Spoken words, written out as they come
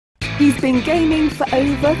He's been gaming for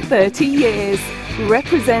over 30 years,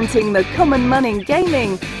 representing the common man in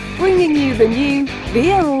gaming, bringing you the new,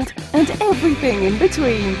 the old, and everything in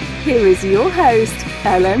between. Here is your host,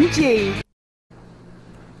 LMG.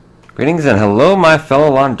 Greetings and hello, my fellow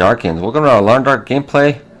Lawn Darkians. Welcome to our Lawn Dark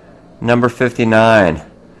gameplay number 59. Yeah,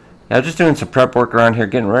 I'm just doing some prep work around here,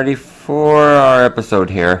 getting ready for our episode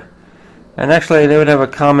here. And actually, they would have a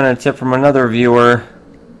comment and a tip from another viewer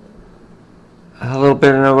a little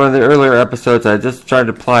bit in one of the earlier episodes. I just tried to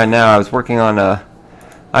apply now. I was working on I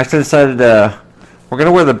actually decided we're going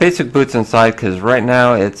to wear the basic boots inside because right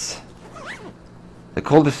now it's the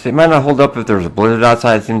coldest. It might not hold up if there's a blizzard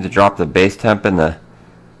outside. It seems to drop the base temp in the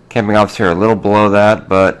camping office here a little below that,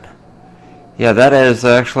 but yeah, that is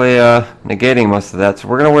actually negating most of that. So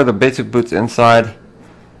we're going to wear the basic boots inside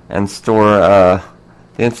and store the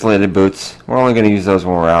insulated boots. We're only going to use those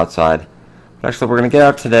when we're outside. But actually, we're going to get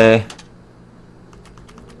out today.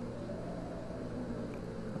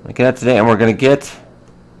 And we're going to get...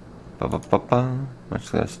 I'm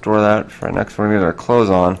actually going to store that for next. We're going to get our clothes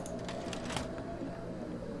on,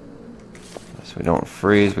 so we don't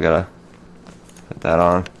freeze. We got to put that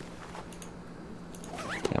on.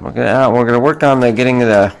 And we're gonna work on getting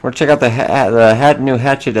the. We're check out the new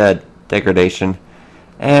hatchet degradation,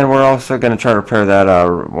 and we're also gonna try to repair that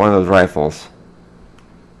one of those rifles.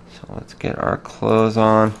 So let's get our clothes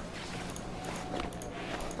on.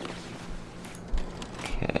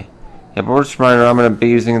 Okay. Yeah, but just a reminder, I'm gonna be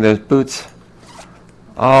using those boots.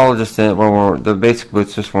 All just in when we're the basic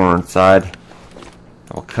boots just when we're inside.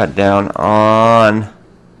 We'll cut down on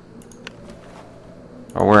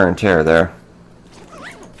our wear and tear there.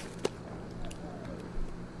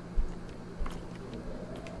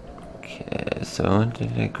 So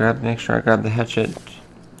did I make sure I grabbed the hatchet?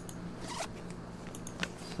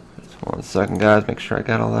 Just 1 second, guys. Make sure I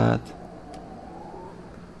got all that.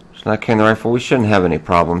 Just not carrying the rifle. We shouldn't have any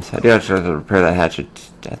problems. I do actually have to repair that hatchet.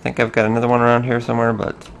 I think I've got another one around here somewhere,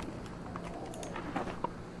 but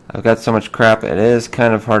I've got so much crap. It is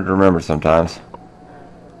kind of hard to remember sometimes.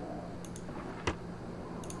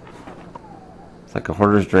 It's like a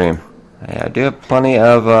hoarder's dream. Yeah, I do have plenty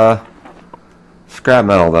of scrap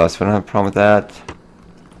metal though, so we don't have a problem with that.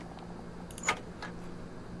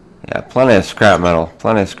 Yeah, plenty of scrap metal.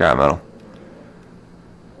 Plenty of scrap metal.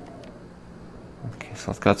 Okay, so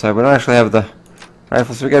let's go outside. We don't actually have the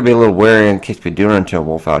rifle, so we gotta be a little wary in case we do run into a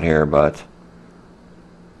wolf out here, but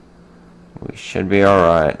we should be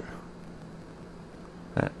alright.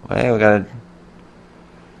 Hey, we got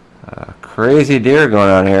a crazy deer going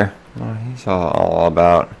on here. Oh, he's all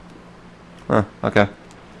about. Huh, okay.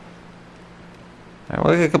 Alright,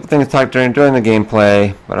 we'll get a couple things to talk during the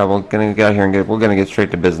gameplay, but we're gonna get out here and we're gonna get straight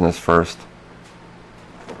to business first.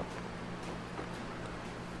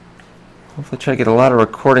 Hopefully try to get a lot of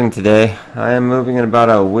recording today. I am moving in about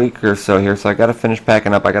a week or so here, so I gotta finish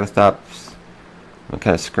packing up. I gotta stop. I'm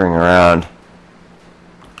kind of screwing around.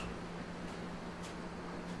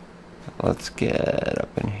 Let's get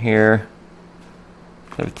up in here.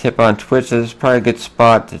 I have a tip on Twitch. This is probably a good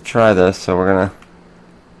spot to try this, so we're gonna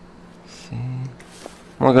see.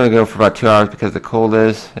 I'm only going to go for about 2 hours because the cold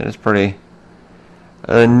it is pretty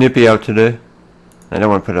nippy out today. I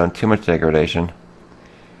don't want to put it on too much degradation.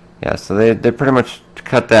 Yeah, so they pretty much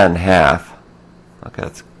cut that in half. Okay,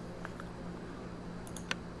 let's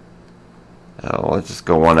let's just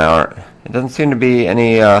go 1 hour. It doesn't seem to be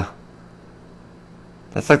any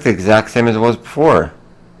that's like the exact same as it was before.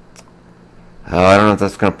 Oh, I don't know if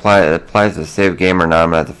that's going to apply. It applies to save game or not.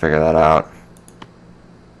 I'm going to have to figure that out.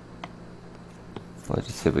 Let's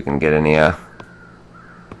just see if we can get any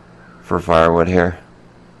for firewood here.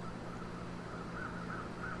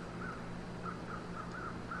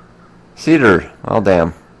 Cedar. Oh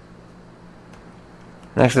damn.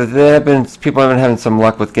 And actually, people have been having some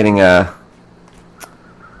luck with getting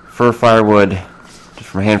fir firewood just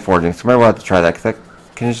from hand forging. So maybe we'll have to try that because that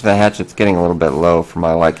condition of the hatchet's getting a little bit low for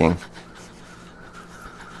my liking.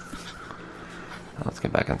 Let's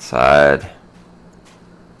get back inside.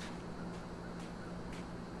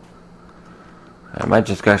 I might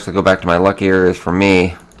just actually go back to my lucky areas for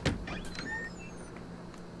me.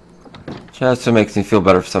 Just so it makes me feel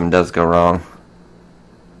better if something does go wrong.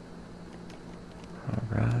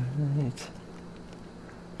 Alright.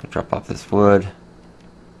 Drop off this wood.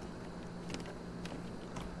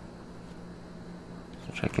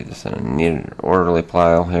 Try to get this in a neat, orderly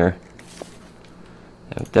pile here.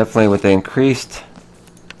 Yeah, definitely with the increased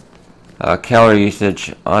calorie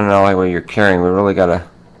usage on and all what you're carrying, we really gotta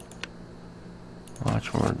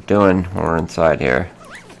watch what we're doing when we're inside here.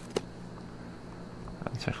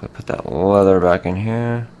 Let's actually put that leather back in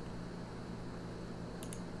here.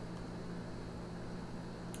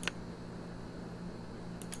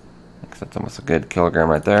 That's almost a good kilogram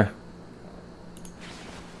right there.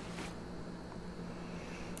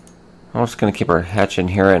 I'm just going to keep our hatch in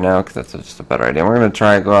here right now because that's just a better idea. We're going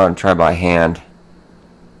to go out and try by hand.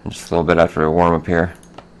 And just a little bit after we warm up here.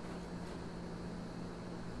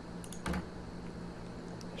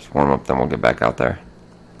 Just warm up, then we'll get back out there.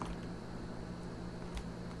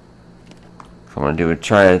 So I'm going to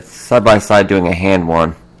try it side by side doing a hand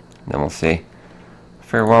one. Then we'll see. I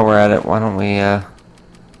figure while we're at it, why don't we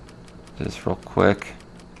do this real quick.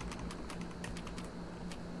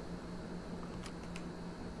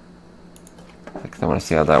 I want to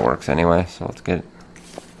see how that works anyway, so let's get it.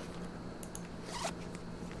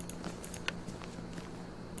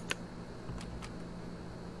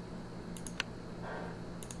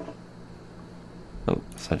 Oh,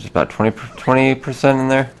 so just about 20% in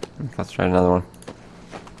there. Let's try another one.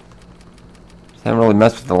 Just haven't really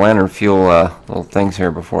messed with the lantern fuel little things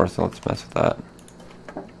here before, so let's mess with that.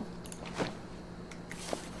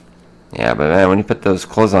 Yeah, but man, when you put those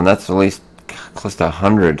clothes on, that's at least close to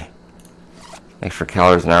 100 extra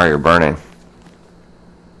calories an hour you're burning.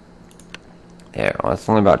 Yeah, well, that's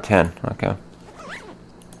only about 10. Okay.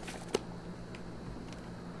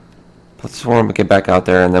 Let's warm, get back out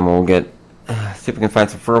there, and then we'll get see if we can find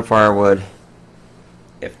some fertile firewood.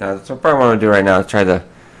 If not, that's what I probably want to do right now is try the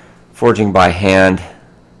forging by hand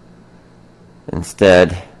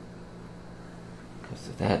instead.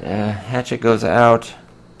 So that hatchet goes out.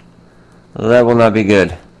 That will not be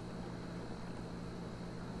good.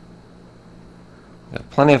 Got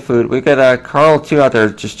plenty of food. We've got Carl 2 out there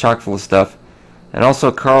just chock full of stuff. And also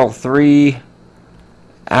Carl 3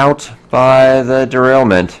 out by the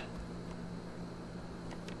derailment.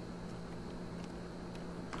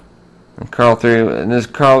 And Carl 3, and this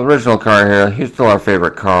original car here, he's still our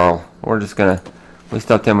favorite Carl. We're just gonna, we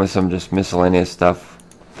stuffed him with some just miscellaneous stuff.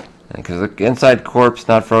 Because the inside corpse,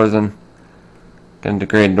 not frozen. Gonna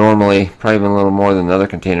degrade normally, probably even a little more than the other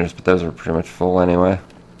containers, but those are pretty much full anyway.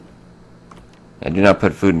 And do not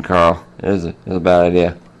put food in Carl. It is a bad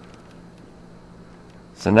idea.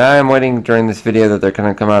 So now I'm waiting during this video that they're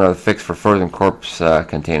going to come out with a fix for frozen corpse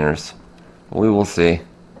containers. We will see.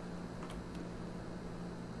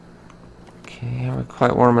 Okay, are we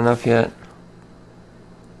quite warm enough yet?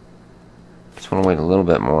 Just want to wait a little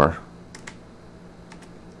bit more.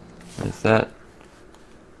 What is that?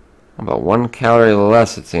 About 1 calorie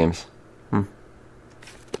less, it seems.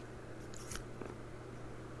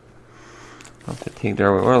 How fatigued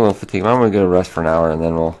are we? We're a little fatigued. I'm going to go to rest for an hour, and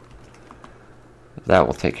then that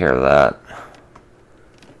will take care of that.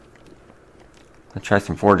 I'll try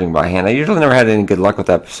some forging by hand. I usually never had any good luck with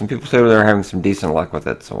that. Some people say they're having some decent luck with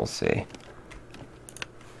it, so we'll see.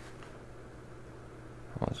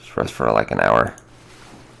 I'll just rest for like an hour.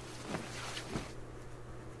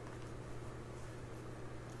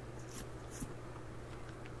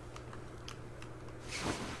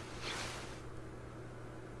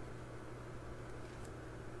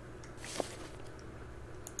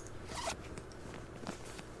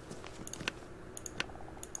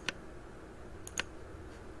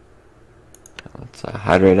 Let's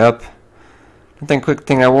hydrate up. One quick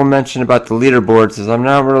thing I will mention about the leaderboards is I'm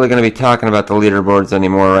not really going to be talking about the leaderboards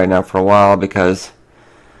anymore right now for a while because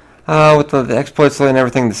with the exploits and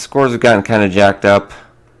everything, the scores have gotten kind of jacked up.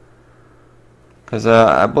 Because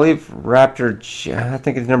I believe Raptor, I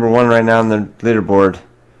think he's #1 right now on the leaderboard.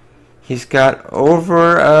 He's got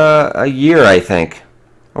over a year, I think.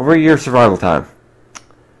 Over a year survival time.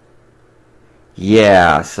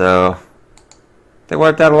 Yeah, so they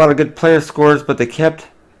wiped out a lot of good player scores, but they kept,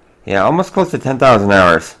 almost close to 10,000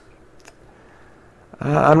 hours.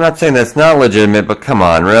 I'm not saying that's not legitimate, but come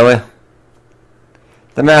on, really?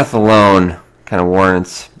 The math alone kind of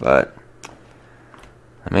warrants, but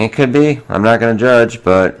I mean, it could be. I'm not going to judge,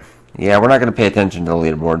 but yeah, we're not going to pay attention to the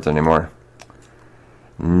leaderboards anymore.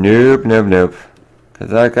 Nope, nope, nope.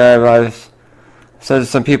 Because that guy, I've said to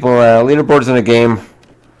some people, leaderboards in a game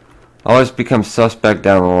always become suspect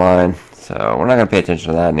down the line. So we're not going to pay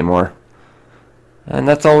attention to that anymore. And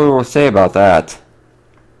that's all we will say about that.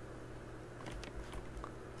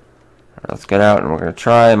 Alright, let's get out and we're going to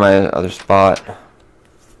try my other spot.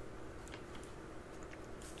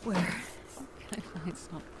 Where can I find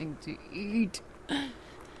something to eat? I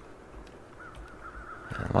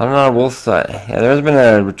don't know, wolf side. Yeah, there's been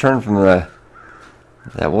a return from that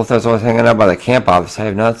wolf that was always hanging out by the camp office. I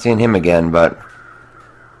have not seen him again, but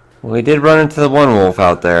we did run into the one wolf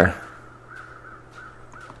out there.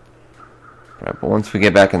 Right, but once we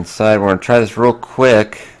get back inside, we're going to try this real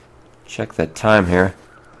quick. Check the time here.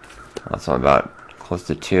 That's only about close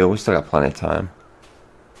to 2. We still got plenty of time.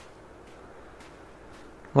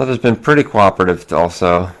 Weather's been pretty cooperative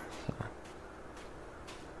also.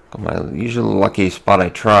 My usual lucky spot I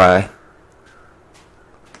try.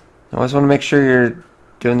 I always want to make sure you're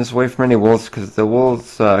doing this away from any wolves, because the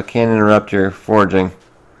wolves can interrupt your foraging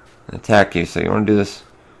and attack you, so you want to do this,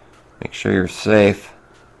 make sure you're safe.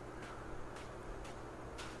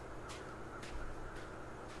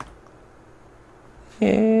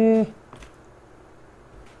 Yeah.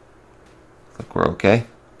 Look, we're okay.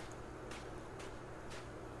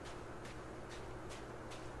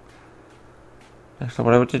 Actually,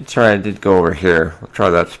 what I did try, I did go over here. We'll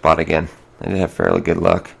try that spot again. I did have fairly good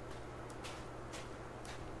luck.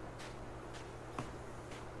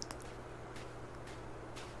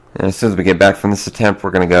 And as soon as we get back from this attempt,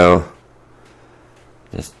 we're going to go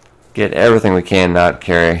just get everything we can not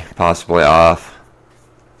carry possibly off.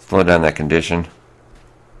 Slow down that condition.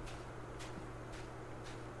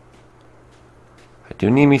 I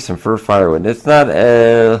do need me some fur firewood. It's not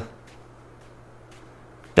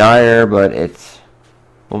dire, but it's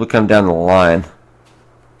will become down the line.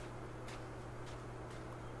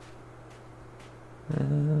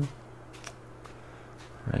 Alright,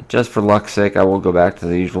 just for luck's sake, I will go back to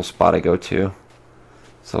the usual spot I go to.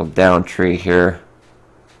 This little down tree here.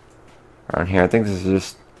 Around here. I think this is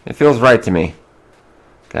just, it feels right to me.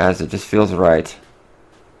 Guys, it just feels right. So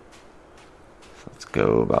let's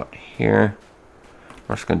go about here.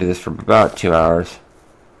 We're just going to do this for about 2 hours.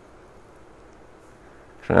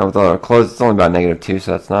 So now with all our clothes, it's only about -2,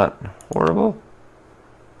 so that's not horrible.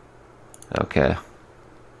 Okay.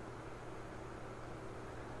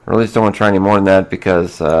 I really just don't want to try any more than that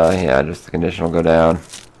because, yeah, just the condition will go down.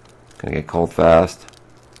 It's going to get cold fast.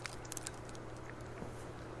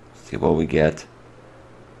 See what we get.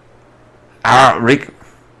 Ah,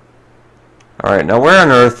 Alright, now where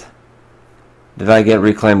on earth did I get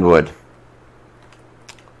reclaimed wood?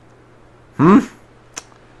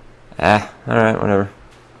 Alright, whatever.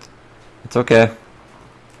 It's okay.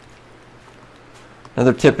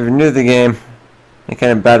 Another tip, if you're new to the game, any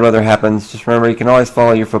kind of bad weather happens, just remember you can always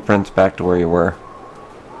follow your footprints back to where you were.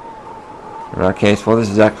 In our case, well, this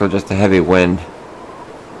is actually just a heavy wind.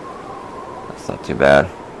 That's not too bad.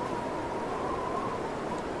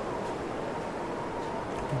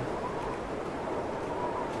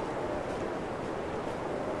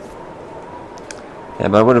 Yeah,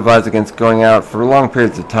 but I would advise against going out for long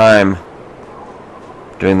periods of time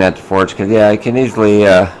doing that to forage, because yeah, you can easily,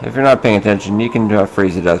 if you're not paying attention, you can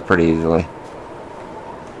freeze to death pretty easily.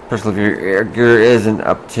 Especially if your gear isn't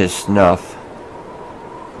up to snuff.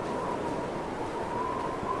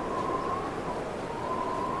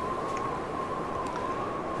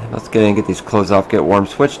 Let's get in and get these clothes off, get warm.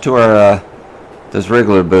 Switch to our those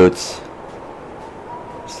regular boots.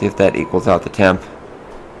 See if that equals out the temp.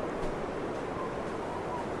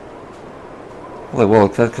 Well, well,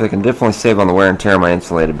 because I can definitely save on the wear and tear of my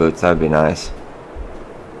insulated boots. That would be nice.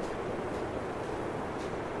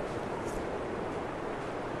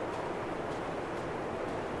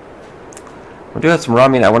 We do have some raw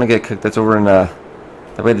meat I want to get cooked. That's over in that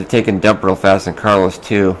way to take and dump real fast in Carlos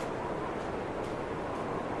too.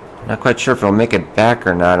 Not quite sure if it'll make it back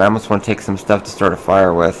or not. I almost want to take some stuff to start a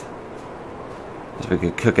fire with. So we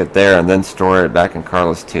could cook it there and then store it back in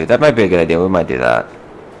Carlos too. That might be a good idea. We might do that.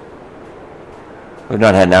 We've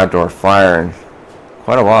not had an outdoor fire in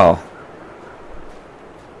quite a while.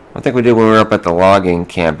 I think we did when we were up at the logging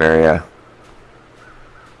camp area.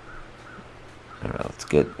 Alright, let's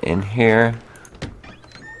get in here.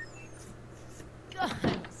 God,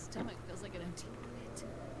 my stomach feels like an empty pit.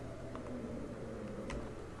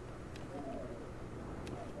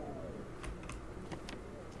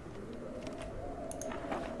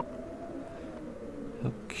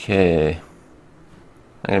 Okay.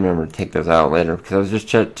 I remember to take those out later because I was just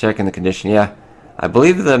checking the condition. Yeah, I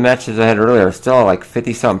believe the matches I had earlier are still like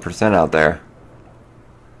 50-something% out there.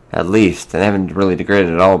 At least. And they haven't really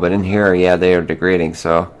degraded at all, but in here, yeah, they are degrading.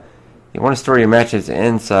 So you want to store your matches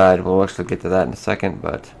inside. We'll actually get to that in a second,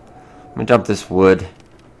 but I'm going to dump this wood.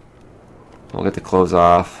 We'll get the clothes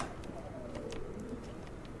off.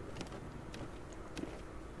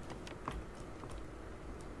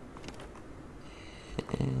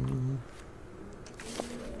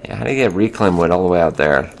 Yeah, how do you get reclaim wood all the way out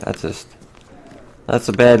there? That's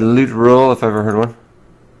a bad loot rule if I've ever heard one.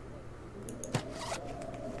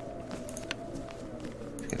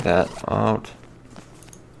 Get that out.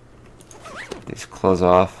 Get these clothes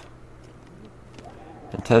off.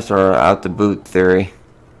 And test our out the boot theory.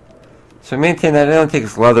 So we maintain that. It only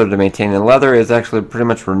takes leather to maintain, and leather is actually pretty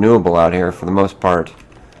much renewable out here for the most part.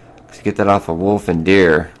 Because you get that off of wolf and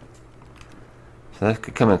deer. So that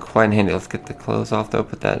could come in quite in handy. Let's get the clothes off though,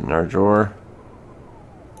 put that in our drawer.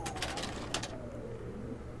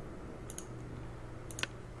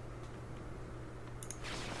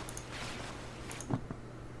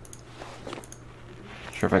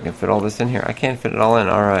 sure if I can fit all this in here. I can't fit it all in.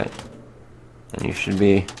 Alright. And you should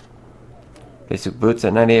be basic boots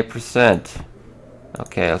at 98%.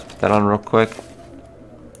 Okay, let's put that on real quick.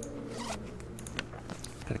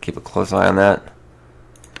 Gotta keep a close eye on that.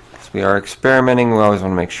 Because we are experimenting, we always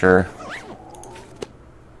want to make sure.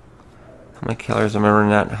 How many calories am I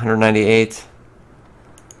running at? 198.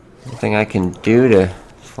 Anything I can do to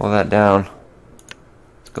slow that down?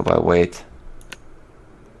 Let's go by weight.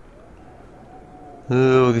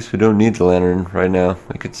 Oh, I guess we don't need the lantern right now.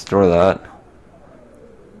 We could store that.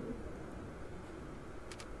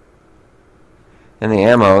 And the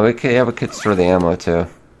ammo, we could store the ammo too.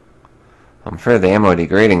 I'm afraid of the ammo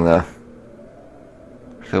degrading though.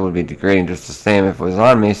 It would be degrading just the same if it was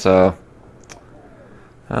on me, so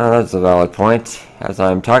that's a valid point. As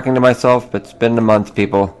I'm talking to myself, but it's been a month,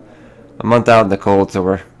 people. A month out in the cold, so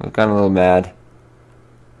we've gotten a little mad.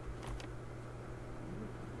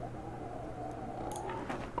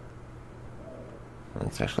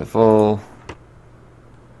 It's actually full.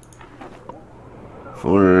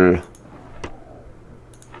 Full.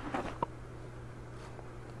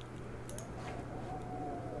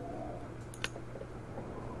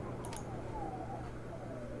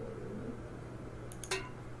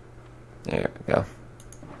 There we go.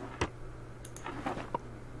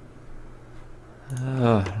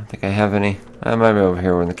 Oh, I don't think I have any. I might be over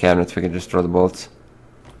here in the cabinets. We can just store the bullets.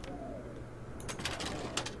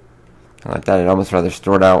 I like that. I'd almost rather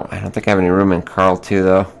store it out. I don't think I have any room in Carl 2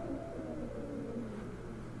 though.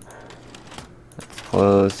 Let's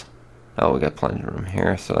close. Oh, we got plenty of room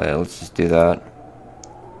here, so yeah, let's just do that.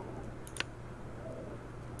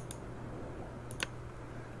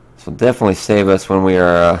 This will definitely save us when we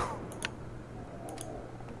are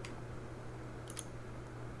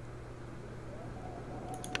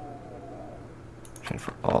trying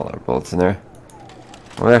for all our bullets in there.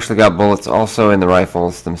 We actually got bullets also in the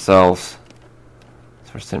rifles themselves.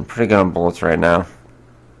 So we're sitting pretty good on bullets right now.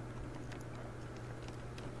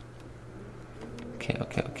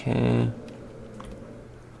 Okay.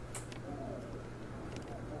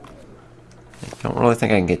 I don't really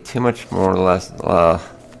think I can get too much more or less. I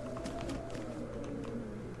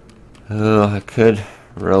could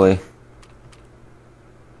really.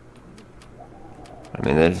 I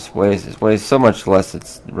mean, it weighs so much less.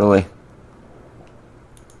 It's really.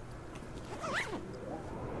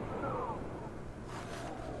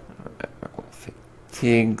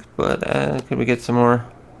 Fatigued, but could we get some more?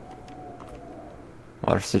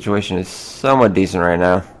 Water situation is somewhat decent right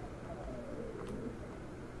now.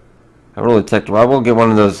 I will get one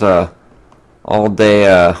of those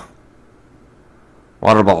all-day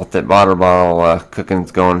water bottle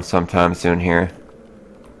cookings going sometime soon here.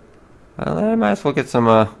 I might as well get some.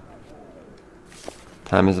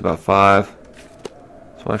 Time is about 5,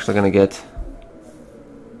 so I'm actually gonna get.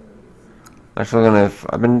 I've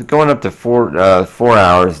been going up to 4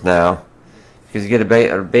 hours now, because you get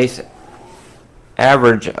a base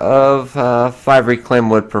average of 5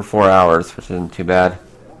 reclaimed wood per 4 hours, which isn't too bad.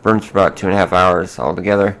 Burns for about 2.5 hours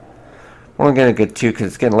altogether. I'm only gonna get 2 because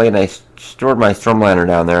it's getting late, and I stored my storm lantern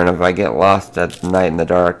down there, and if I get lost at night in the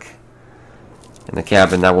dark in the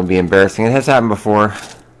cabin, that will be embarrassing. It has happened before.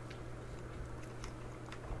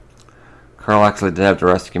 Carl actually did have to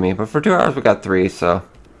rescue me, but for 2 hours we got 3, so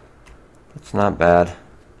it's not bad.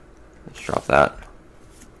 Let's drop that.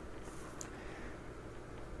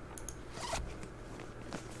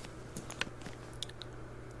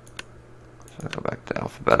 So I'll go back to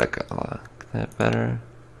alphabetic. I like that better.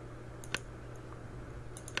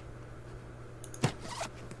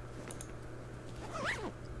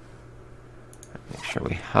 Make sure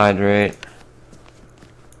we hydrate.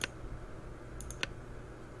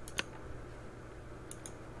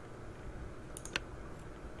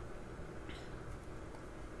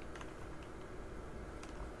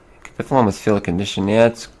 I can almost feel the condition. Yeah,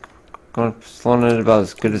 it's going slowing it about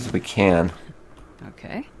as good as we can.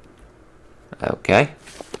 Okay. Okay.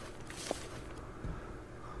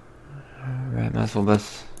 Alright, might as well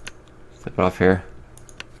just slip it off here.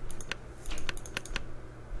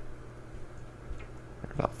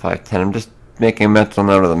 About 510. I'm just making a mental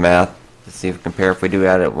note of the math to see if we compare if we do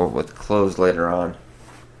add it with clothes later on.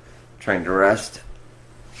 Trying to rest.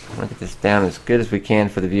 I want to get this down as good as we can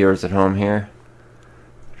for the viewers at home here.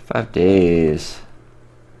 5 days.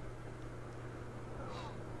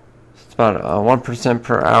 So it's about 1%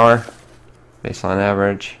 per hour, baseline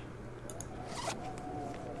average.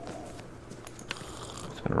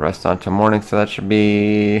 It's going to rest on till morning, so that should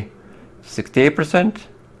be 68%,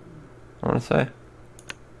 I want to say.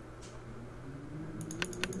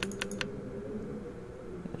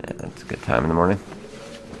 Yeah, that's a good time in the morning.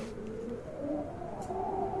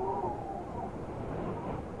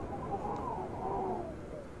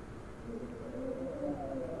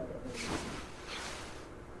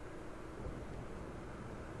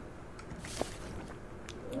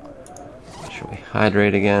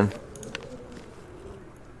 hydrate again.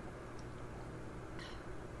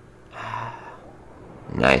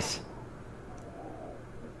 Nice.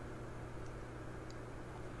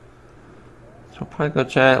 So we'll probably go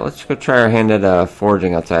try. Let's go try our hand at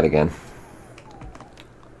foraging outside again.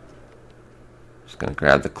 Just gonna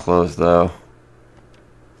grab the clothes though.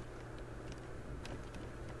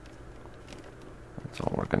 That's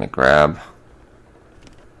all we're gonna grab.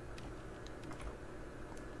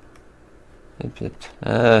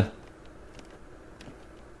 There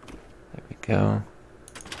we go.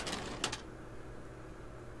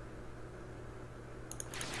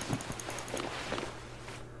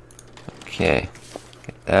 Okay,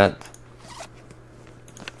 get that.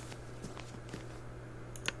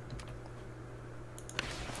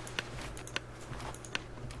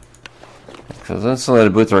 Because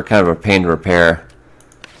insulated boots are kind of a pain to repair,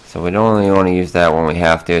 so we don't only want to use that when we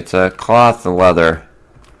have to. It's a cloth and leather.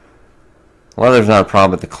 Leather's not a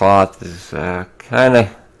problem, but the cloth is kind of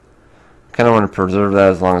want to preserve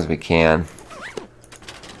that as long as we can. So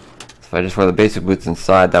if I just wear the basic boots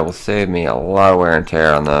inside, that will save me a lot of wear and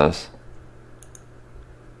tear on those.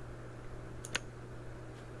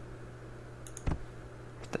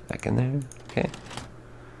 Put that back in there. Okay.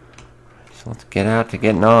 So let's get out to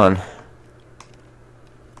getting on.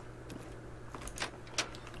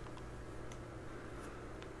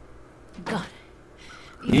 God.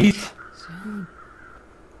 Eat.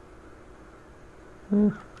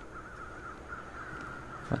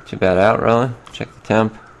 Not too bad out, really. Check the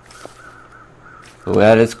temp. Oh,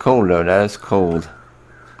 that is cold, though. That is cold.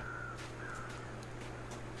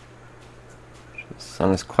 The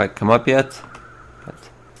sun has quite come up yet. But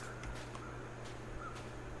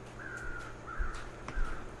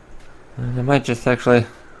and I might just actually...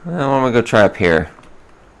 I want to go try up here.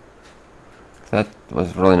 That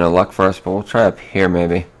was really no luck for us, but we'll try up here,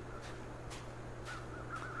 maybe.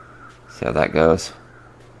 See how that goes.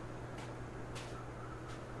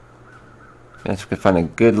 Yes, we could find a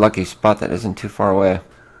good lucky spot that isn't too far away.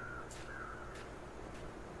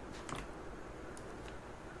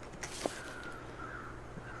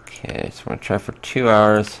 Okay, so we're gonna try for 2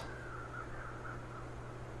 hours.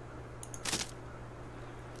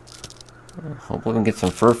 Hopefully we can get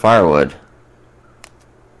some fur firewood.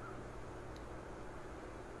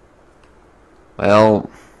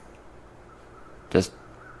 Well, just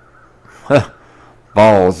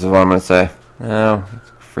balls is what I'm gonna say. No,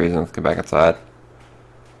 it's freezing. Let's get back inside.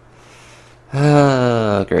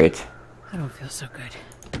 Great. I don't feel so good.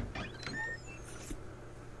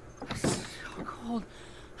 It's so cold.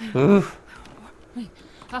 Oof.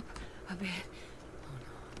 Up a bit. Oh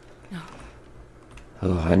no. No.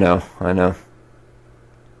 Oh, I know.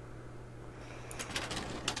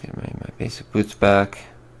 Get my basic boots back.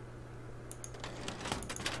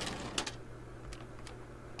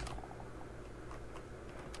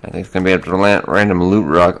 I think it's going to be a random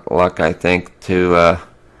loot luck, I think, to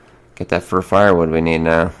get that fur firewood we need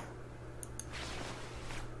now.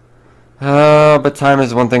 But time is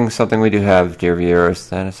something we do have, dear viewers.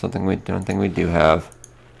 That is something we do have.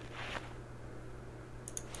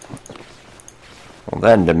 Well,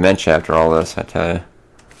 that and dementia after all this, I tell you.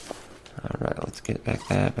 Alright, let's get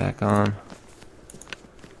that back on.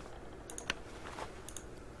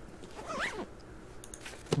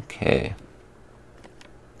 Okay.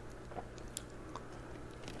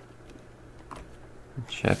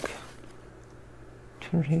 Check.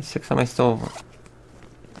 286, am I still...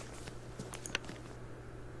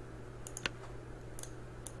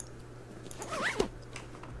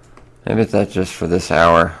 Maybe it's that just for this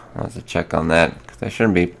hour. I'll have to check on that, because I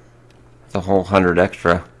shouldn't be... It's a whole 100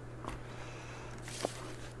 extra.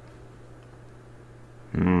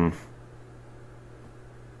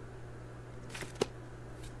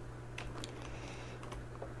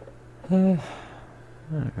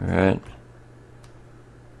 Alright.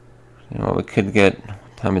 You know what we could get?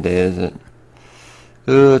 What time of day is it?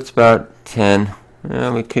 Ooh, it's about 10.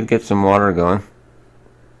 Yeah, we could get some water going.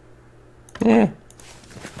 Yeah.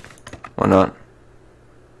 Why not?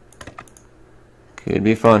 Could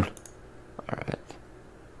be fun. Alright.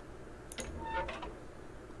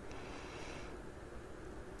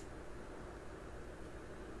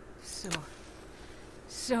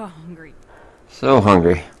 So hungry. So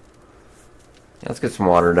hungry. Yeah, let's get some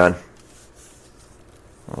water done.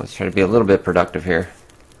 Let's try to be a little bit productive here.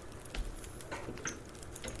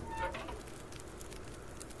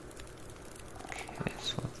 Okay,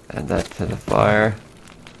 so let's add that to the fire.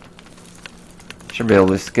 Should be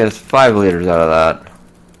able to get us 5 liters out of that.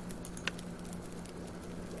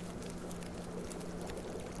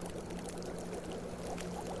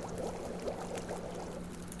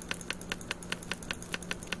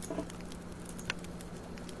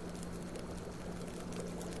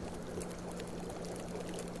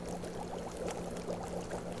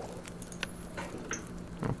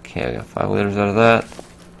 Okay, I got 5 liters out of that.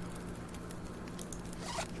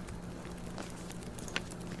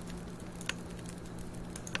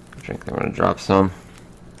 I think I'm going to drop some.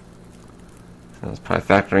 So that's probably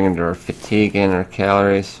factoring into our fatigue and our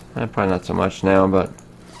calories. Probably not so much now, but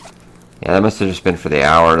yeah, that must have just been for the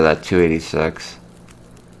hour to that 286.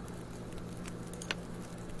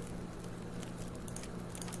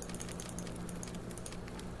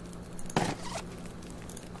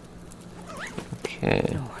 Okay.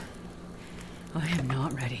 No. I am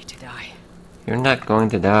not ready to die. You're not going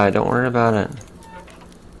to die. Don't worry about it.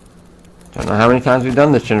 Don't know how many times we've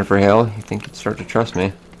done this, Jennifer Hale. You think you'd start to trust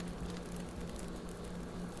me?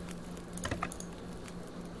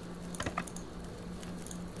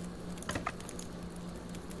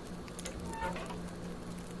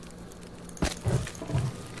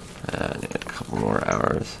 I need a couple more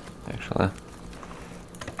hours, actually.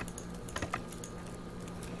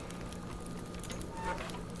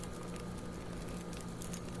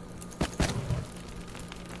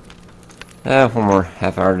 One more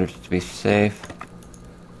half hour to be safe.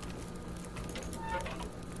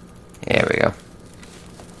 There we go.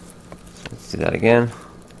 So let's do that again.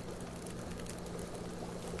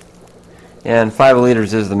 And 5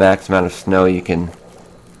 liters is the max amount of snow you can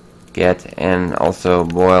get and also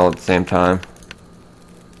boil at the same time.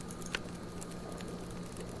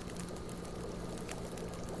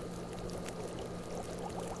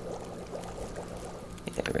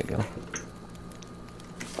 There we go.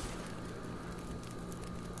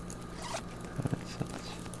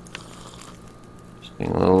 Just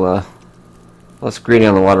being a little less greedy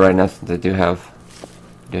on the water right now since I do have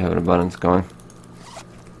an abundance going.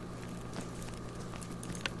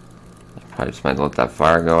 I just might let that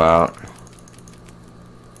fire go out.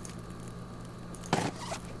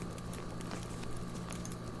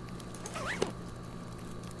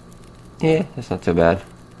 Yeah, that's not too bad.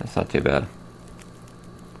 That's not too bad.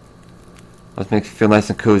 That makes me feel nice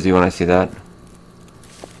and cozy when I see that.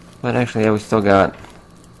 But actually, yeah, we still got...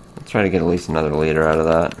 Let's try to get at least another liter out of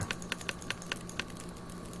that.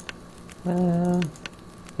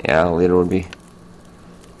 Yeah, a liter would be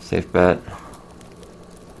a safe bet.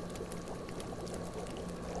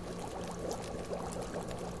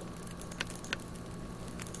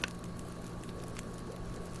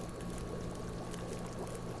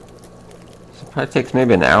 Probably takes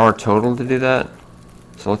maybe an hour total to do that.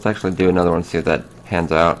 So let's actually do another one, see if that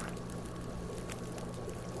pans out.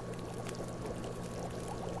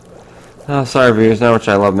 Oh, sorry viewers, not much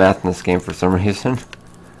I love math in this game for some reason.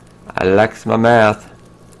 I likes my math.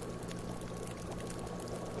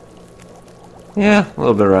 Yeah, a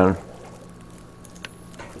little bit around.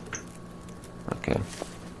 Okay.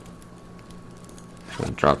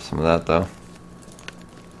 Should drop some of that though.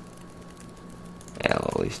 Yeah,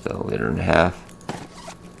 at least a liter and a half.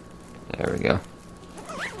 There we go.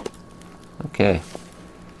 Okay.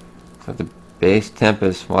 So the base temp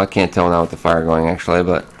is, well, I can't tell now with the fire going actually,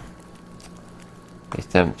 but base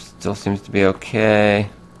temp still seems to be okay.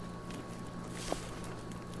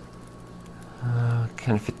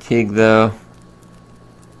 Kind of fatigued though.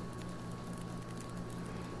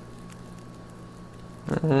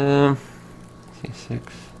 See,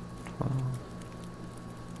 6, 12.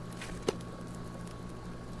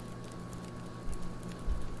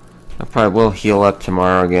 I probably will heal up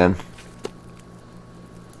tomorrow again.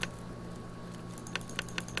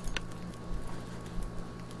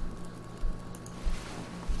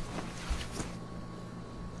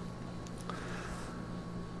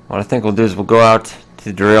 What I think we'll do is we'll go out to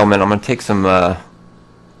the derailment. I'm gonna take some wood.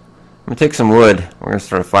 We're gonna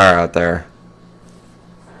start a fire out there.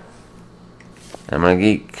 And I'm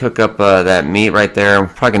gonna cook up that meat right there. I'm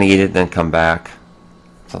probably gonna eat it, then come back.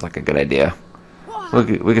 Sounds like a good idea.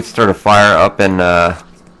 We could start a fire up in, I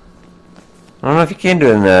don't know if you can do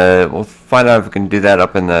it in the, we'll find out if we can do that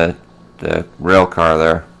up in the rail car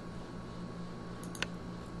there.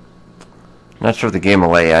 Not sure if the game will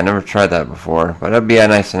let you. I never tried that before, but it'd be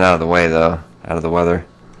nice and out of the way though, out of the weather.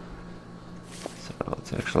 So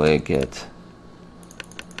let's actually get...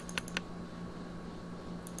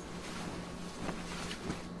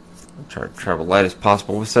 Try to travel light as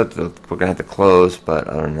possible. We said that we're gonna have to close, but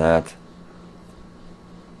other than that.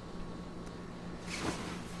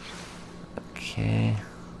 Okay,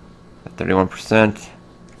 31%.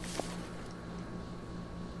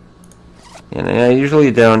 And I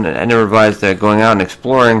usually don't. I never advise going out and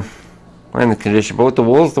exploring in the condition, but with the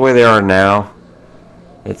wolves the way they are now,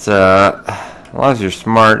 it's as long as you're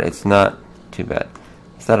smart, it's not too bad.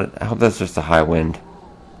 I hope that's just a high wind.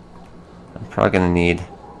 I'm probably gonna need.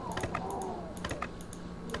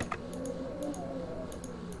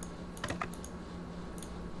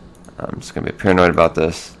 just gonna be paranoid about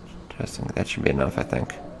this. That should be enough, I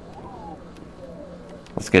think.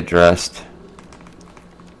 Let's get dressed.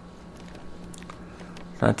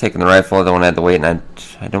 Not taking the rifle, I don't want to add the weight, and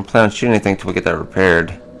I don't plan on shooting anything until we get that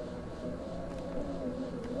repaired.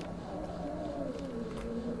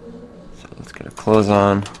 So let's get our clothes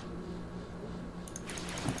on.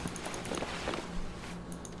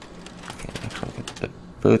 Okay, next we'll get the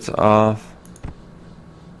boots off.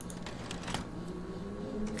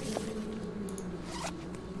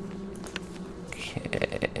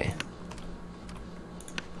 Okay.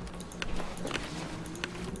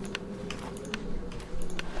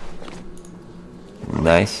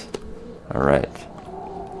 Nice. Alright.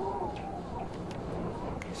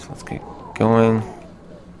 Okay, so let's get going.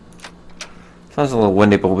 Sounds a little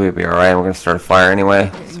windy, but we'll be alright. We're going to start a fire anyway,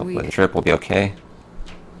 so hopefully the trip will be okay.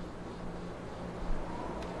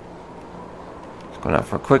 Just going out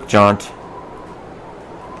for a quick jaunt.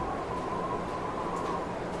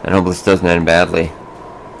 And hope this doesn't end badly.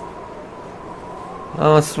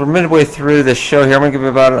 Well, we're midway through the show here. I'm going to give you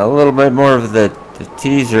about a little bit more of the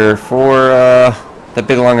teaser for the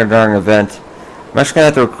big Long Dark event. I'm actually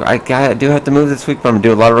going to have to, I do have to move this week, but I'm going to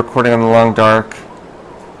do a lot of recording on the Long Dark,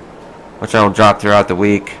 which I will drop throughout the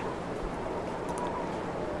week.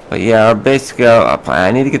 But yeah, basically,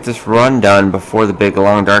 I need to get this run done before the big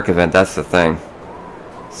Long Dark event. That's the thing.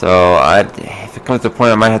 So, if it comes to a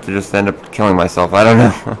point, I might have to just end up killing myself. I don't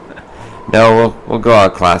know. No, we'll go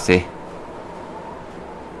out classy.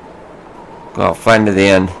 Go out fighting to the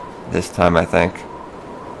end this time, I think.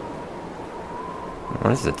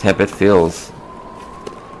 What is the temp? It feels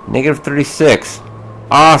 -36.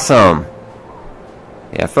 Awesome.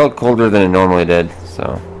 Yeah, it felt colder than it normally did.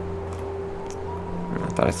 So I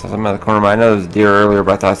thought I saw something out of the corner of my eye. I know there was a deer earlier,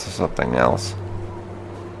 but I thought I saw something else.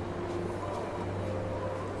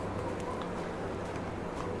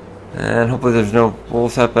 And hopefully there's no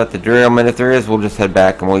wolves up at the derailment. If there is, we'll just head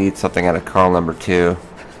back and we'll eat something out of car number 2.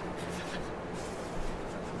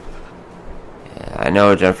 I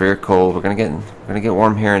know, Jennifer, you're cold. We're gonna get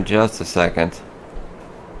warm here in just a second.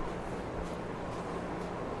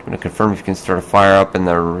 I'm gonna confirm if you can start a fire up in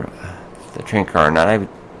the train car or not. I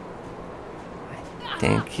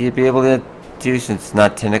think you'd be able to do, since it's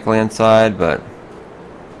not technically inside, but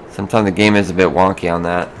sometimes the game is a bit wonky on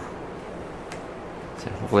that. So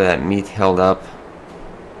hopefully that meat held up.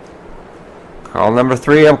 Call number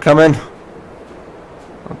 3, I'm coming.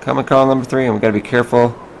 I'm coming, call number 3, and we gotta be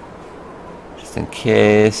careful. Just in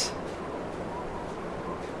case.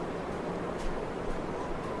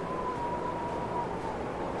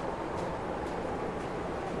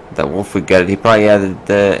 That wolf, we got it. He probably, yeah,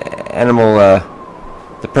 the animal,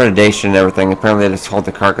 the predation and everything. Apparently they just hold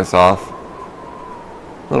the carcass off.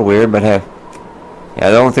 A little weird, but hey. Yeah,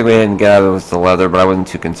 the only thing we didn't get out of it was the leather, but I wasn't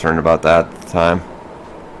too concerned about that at the time.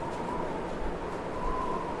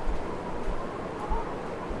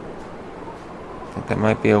 I think that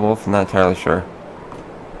might be a wolf, I'm not entirely sure.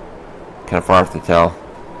 Kind of far off to tell.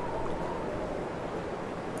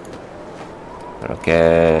 But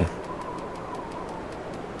okay.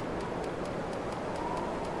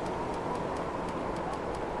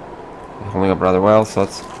 Holding up rather well, so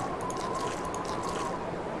let's...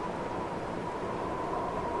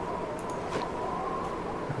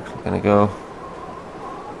 Actually gonna go...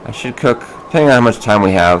 I should cook, depending on how much time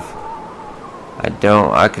we have. I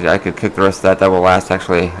could cook the rest of that. That will last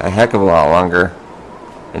actually a heck of a lot longer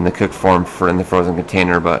in the cooked form for in the frozen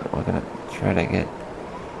container, but we're gonna try to get...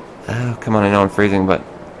 Oh, come on, I know I'm freezing, but...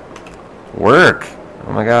 Work!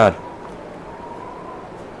 Oh my god.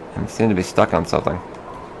 I seem to be stuck on something.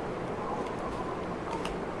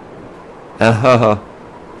 Oh,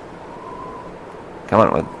 come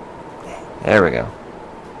on, with there we go.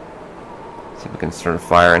 See if we can start a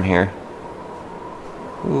fire in here.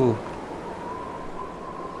 Ooh,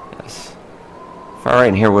 yes, fire right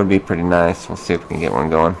in here would be pretty nice. We'll see if we can get one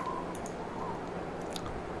going.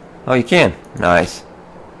 Oh, you can. Nice.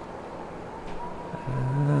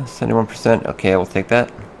 71%. Okay, we'll take that.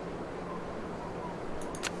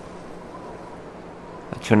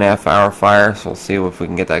 A 2.5 hour fire, so we'll see if we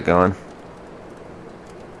can get that going.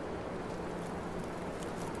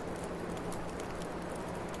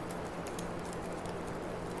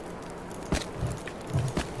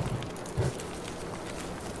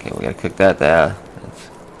 We gotta cook that. That's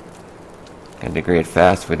gonna degrade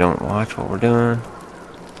fast if we don't watch what we're doing.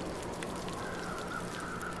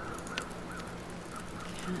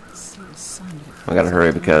 We gotta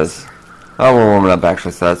hurry because we're warming up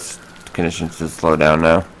actually, so that's conditions to slow down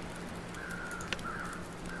now.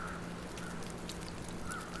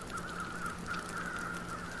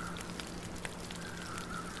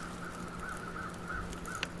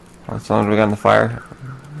 As long as we got in the fire.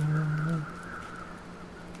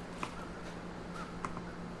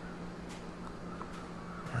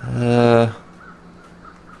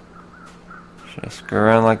 Should I screw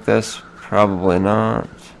around like this? Probably not.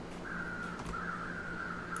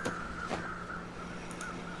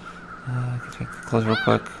 I can take the clothes real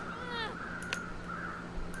quick.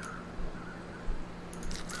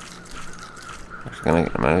 I'm just gonna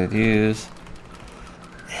get them out of use.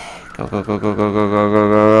 Go, go, go, go, go, go, go, go,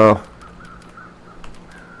 go.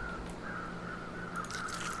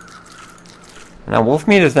 Now, wolf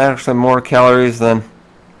meat is actually more calories than,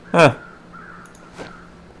 than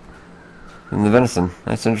the venison.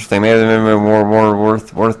 That's interesting. Maybe more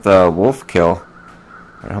worth wolf kill.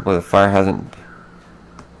 But hopefully the fire hasn't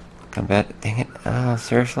come bad. Dang it! Oh,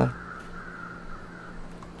 seriously?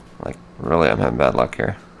 Like, really, I'm having bad luck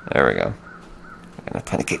here. There we go. I'm gonna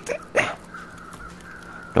kind of kick that down.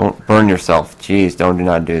 Don't burn yourself. Jeez, do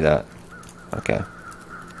not do that. Okay.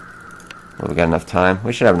 Well, we got enough time.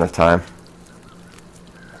 We should have enough time.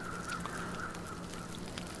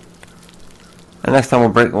 And next time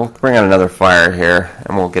we'll bring out another fire here,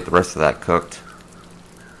 and we'll get the rest of that cooked.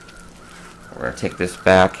 We're gonna take this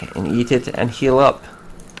back and eat it and heal up.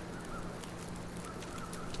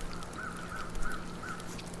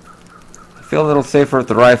 I feel a little safer with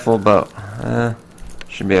the rifle, but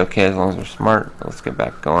should be okay as long as we're smart. Let's get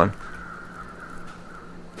back going.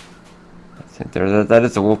 I think that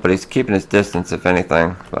is a wolf, but he's keeping his distance, if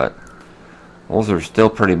anything. But wolves are still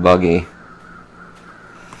pretty buggy.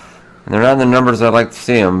 And they're not in the numbers I'd like to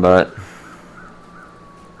see them, but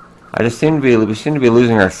we seem to be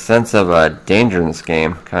losing our sense of danger in this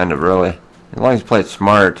game, kind of, really. As long as you play it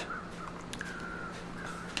smart.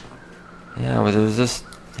 Yeah, but it was just,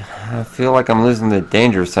 I feel like I'm losing the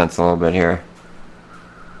danger sense a little bit here.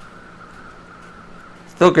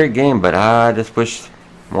 Still a great game, but I just wish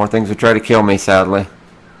more things would try to kill me, sadly.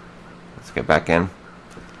 Let's get back in. By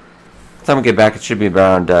the time we get back, it should be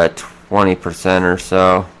around 20% or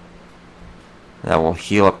so. That will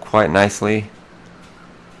heal up quite nicely.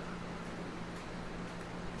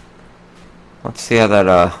 Let's see how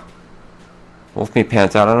that wolf meat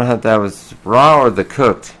pans out. I don't know if that was raw or the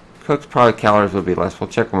cooked. Cooked probably calories would be less. We'll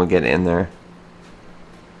check when we get in there.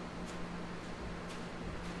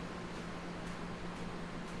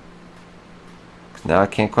 Now I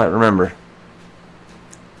can't quite remember.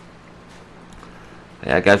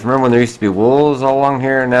 Yeah, guys, remember when there used to be wolves all along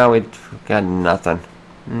here? Now we've got nothing.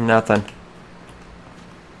 Nothing.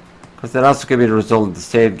 Because that also could be the result of the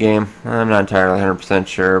save game. I'm not entirely 100%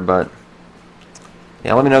 sure, but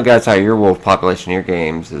yeah, let me know, guys, how your wolf population in your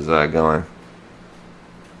games is going.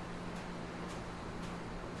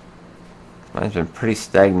 Mine's been pretty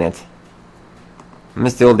stagnant. I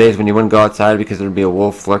miss the old days when you wouldn't go outside because there'd be a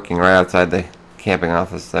wolf lurking right outside the camping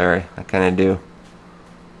office there. I kind of do.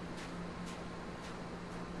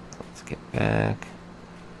 Let's get back.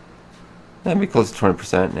 That'd be close to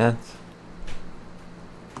 20%, yeah.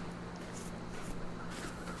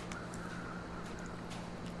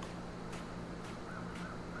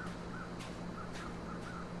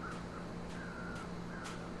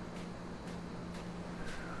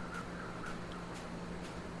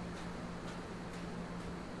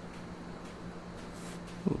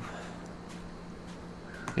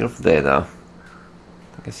 Beautiful day, though.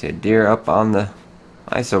 I think I see a deer up on the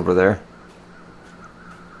ice over there.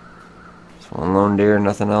 Just one lone deer,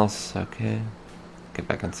 nothing else. Okay. Get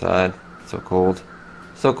back inside. It's so cold.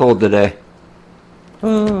 So cold today.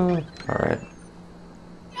 Oh. Alright.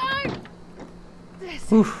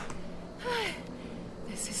 This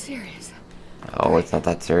is serious. Oh, it's not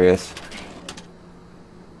that serious.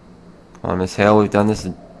 Come on, Miss Hale, we've done this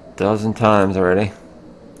a dozen times already.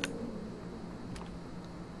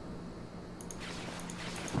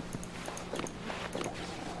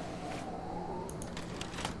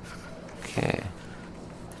 Okay.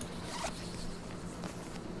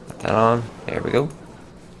 Put that on. There we go.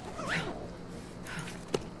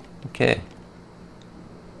 Okay.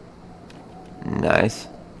 Nice.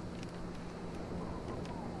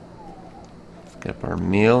 Let's get up our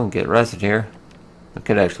meal and get rested here. We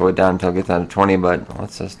could actually wait down until it gets down to 20, but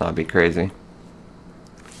let's just not be crazy.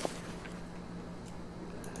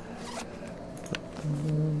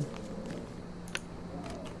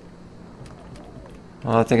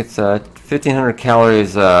 Well, I think it's 1,500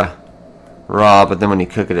 calories raw, but then when you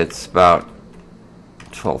cook it, it's about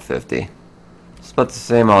 1,250. It's about the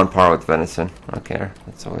same on par with venison. I don't care.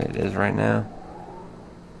 That's the way it is right now.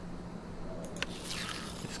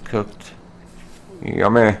 It's cooked.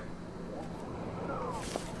 Yummy.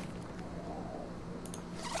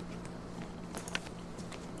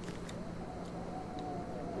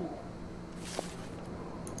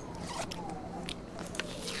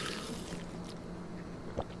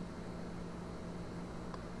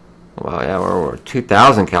 Wow, yeah, we're over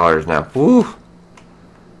 2,000 calories now. Woo!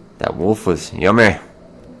 That wolf was yummy.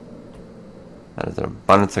 That is an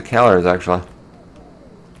abundance of calories, actually.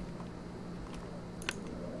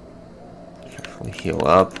 Actually heal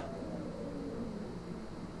up.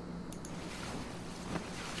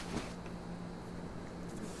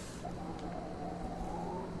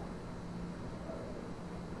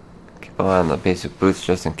 Keep an eye on the basic boots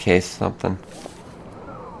just in case something.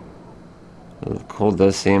 A little cold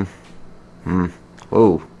does seem.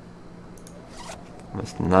 Whoa.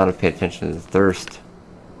 Must not have paid attention to the thirst.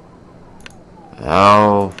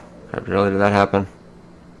 Oh, really, did that happen?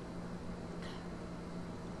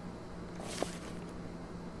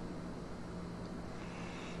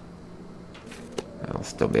 I'll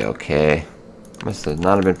still be okay. Must have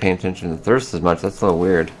not have been paying attention to the thirst as much. That's a little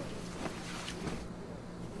weird.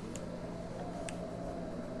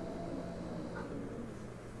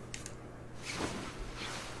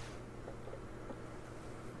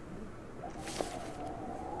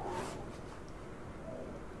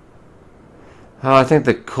 Oh, I think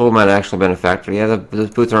the cold might have actually been a factor. Yeah, the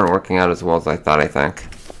boots aren't working out as well as I thought, I think.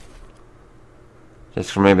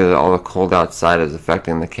 Just for maybe all the cold outside is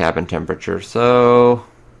affecting the cabin temperature. So,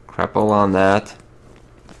 crapple on that.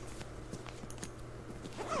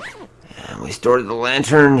 And we stored the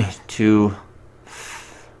lantern to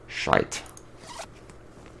shite.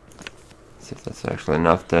 Let's see if that's actually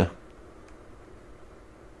enough to...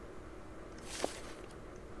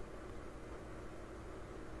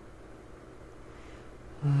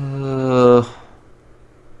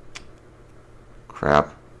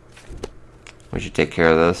 crap. We should take care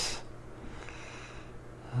of this.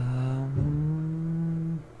 I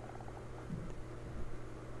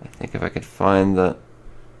think if I could find the...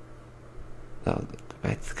 Oh,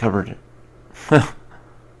 it's covered. It's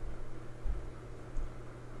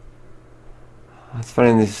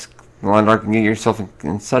funny in this line dark can get yourself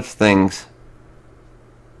in such things.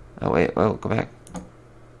 Oh wait, oh, go back.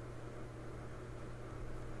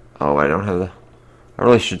 Oh, I don't have the... I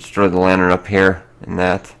really should store the lantern up here in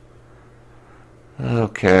that.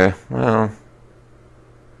 Okay, well...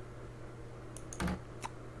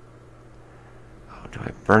 Oh, do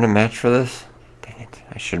I burn a match for this? Dang it,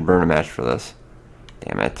 I should burn a match for this.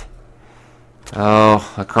 Damn it.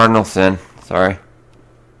 Oh, a cardinal sin. Sorry.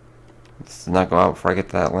 Let's not go out before I get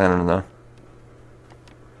to that lantern, though.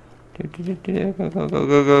 Go, go, go, go,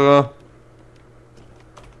 go, go.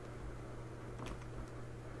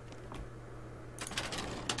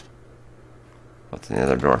 What's in the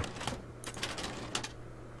other door?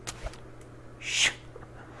 Shh.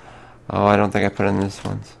 Oh, I don't think I put in this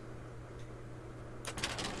ones.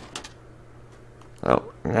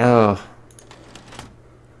 Oh, no.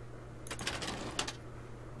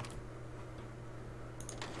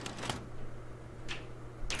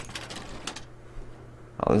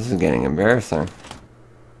 Oh, this is getting embarrassing.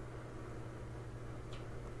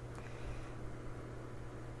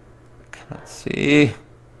 I cannot see.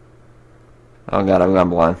 Oh god, I've gone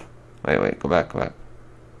blind. Wait, go back, go back.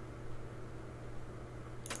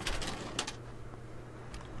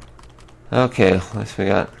 Okay, at least we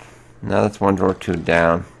got... Now that's one drawer, two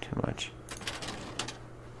down. Too much.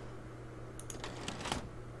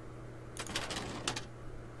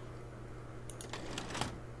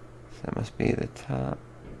 So that must be the top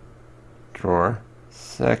drawer,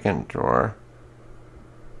 second drawer,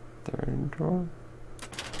 third drawer.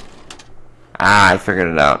 Ah, I figured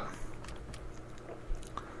it out.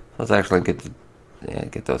 Let's actually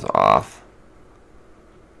get those off.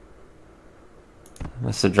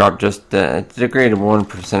 Must have dropped just degraded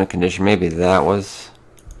 1% of condition. Maybe that was.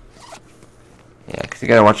 Yeah, because you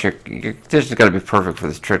gotta watch your condition's gotta be perfect for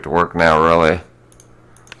this trick to work now, really.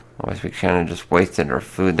 Otherwise, we kind of just wasted our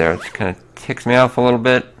food there. It kind of ticks me off a little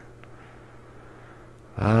bit.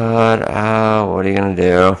 But what are you gonna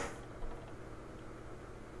do?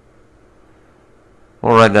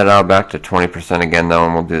 We'll write that out back to 20% again, though,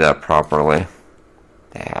 and we'll do that properly.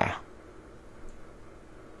 Yeah.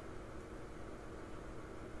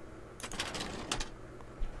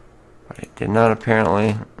 But I did not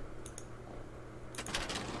apparently.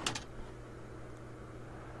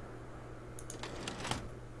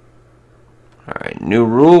 Alright, new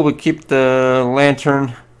rule. We keep the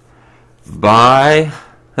lantern by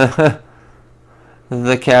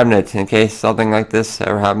the cabinet in case something like this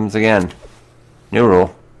ever happens again. New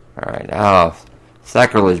rule. Alright, oh,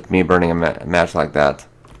 sacrilege me burning a match like that.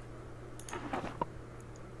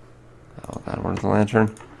 Oh god, where's the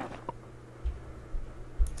lantern?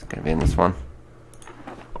 It's gonna be in this one.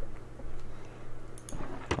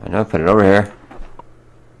 I know, put it over here.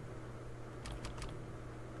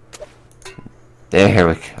 There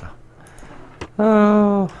we go.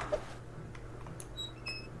 Oh,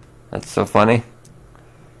 that's so funny.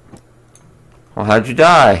 Well, how'd you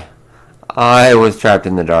die? I was trapped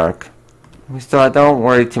in the dark. We still don't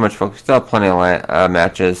worry too much, folks. We still have plenty of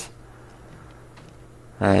matches.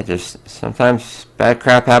 I just sometimes bad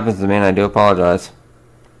crap happens to me, and I do apologize.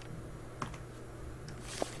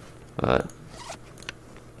 But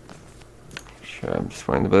make sure I'm just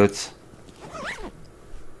wearing the boots.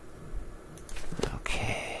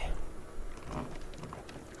 Okay.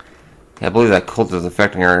 Yeah, I believe that cold is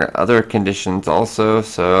affecting our other conditions also.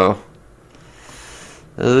 So,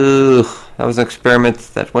 that was an experiment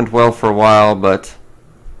that went well for a while, but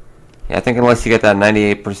yeah, I think unless you get that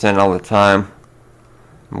 98% all the time,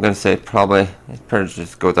 I'm gonna say probably it's better to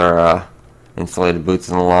just go with our insulated boots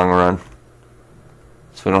in the long run,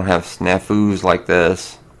 so we don't have snafus like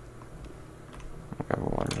this. I'll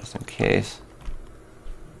grab water just in case.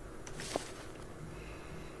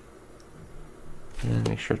 And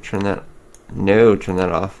make sure to turn that. No, turn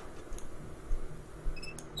that off.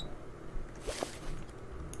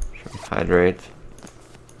 Sure, hydrate.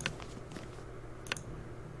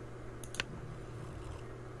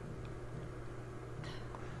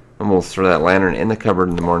 I'm going to throw that lantern in the cupboard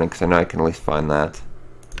in the morning because I know I can at least find that.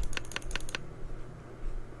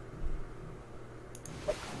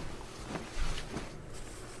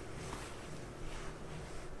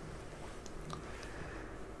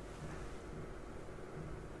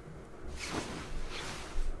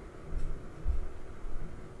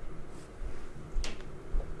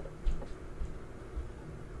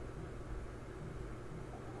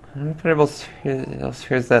 I don't know if anybody else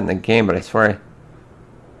hears that in the game, but I swear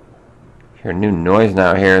I hear a new noise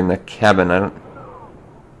now here in the cabin. I don't.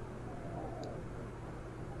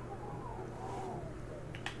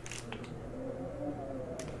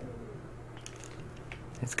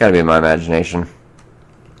 It's gotta be in my imagination.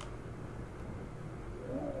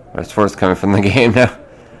 I swear it's coming from the game now.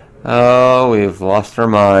 Oh, we've lost our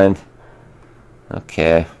mind.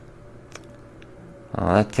 Okay.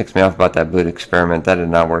 Oh, that ticks me off about that boot experiment. That did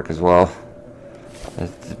not work as well as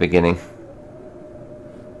the beginning.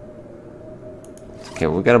 Okay,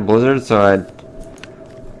 we got a blizzard, so I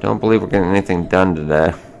don't believe we're getting anything done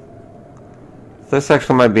today. This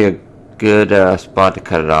actually might be a good spot to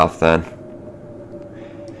cut it off then.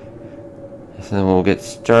 So then we'll get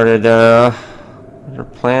started. What are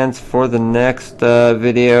plans for the next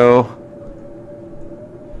video?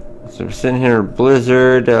 So we're sitting here in a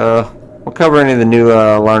blizzard. We'll cover any of the new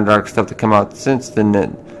Alarm Dark stuff that come out since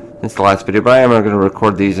the last video, but I am going to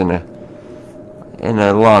record these in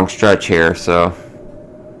a long stretch here. So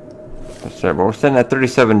we're sitting at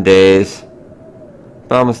 37 days,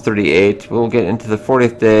 about almost 38. We'll get into the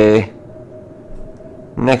 40th day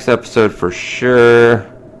next episode for sure.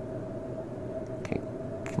 Okay,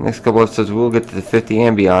 next couple episodes we'll get to the 50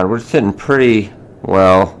 and beyond. We're sitting pretty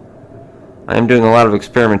well. I am doing a lot of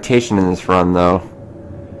experimentation in this run though.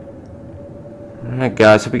 Alright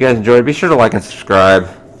guys, hope you guys enjoyed. Be sure to like and subscribe.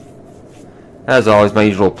 As always, my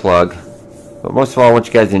usual plug. But most of all, I want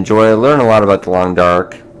you guys to enjoy it, learn a lot about the Long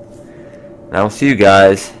Dark. And I will see you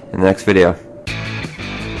guys in the next video.